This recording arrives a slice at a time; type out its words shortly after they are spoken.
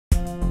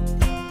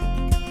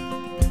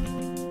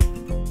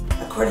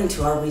According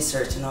to our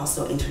research and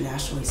also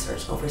international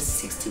research, over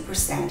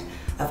 60%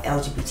 of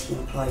LGBT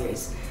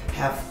employers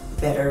have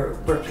better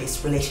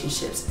workplace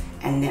relationships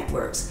and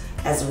networks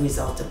as a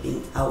result of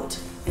being out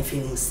and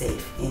feeling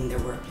safe in their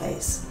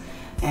workplace.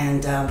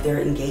 And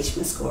their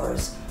engagement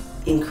scores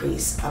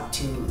increase up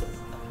to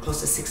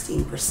close to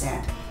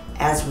 16%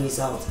 as a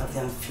result of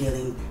them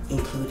feeling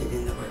included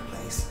in the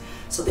workplace.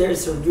 So there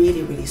is a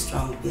really, really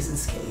strong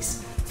business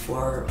case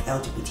for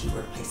LGBT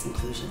workplace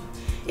inclusion.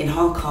 In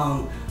Hong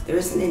Kong, there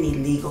isn't any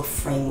legal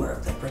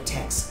framework that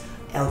protects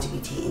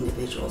LGBT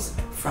individuals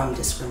from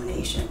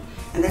discrimination.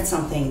 And that's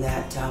something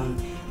that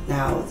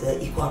now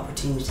the Equal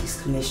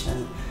Opportunities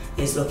Commission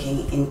is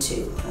looking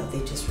into.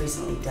 They've just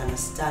recently done a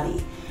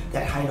study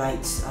that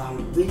highlights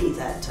really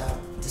that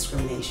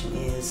discrimination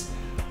is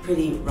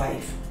pretty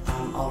rife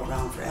all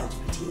around for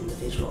LGBT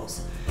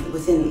individuals.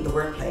 Within the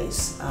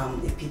workplace,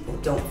 if people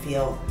don't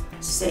feel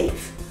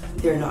safe,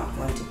 they're not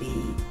going to be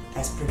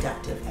as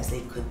productive as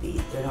they could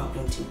be. They're not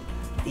going to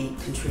be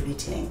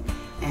contributing.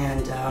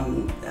 And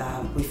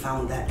we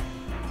found that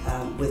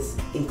with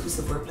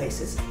inclusive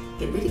workplaces,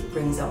 it really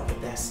brings out the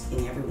best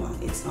in everyone.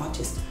 It's not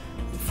just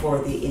for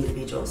the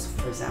individuals,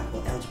 for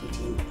example,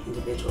 LGBT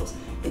individuals.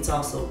 It's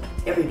also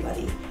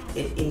everybody.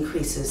 It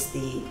increases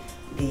the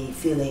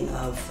feeling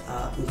of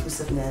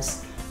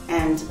inclusiveness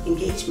and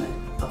engagement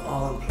of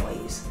all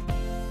employees.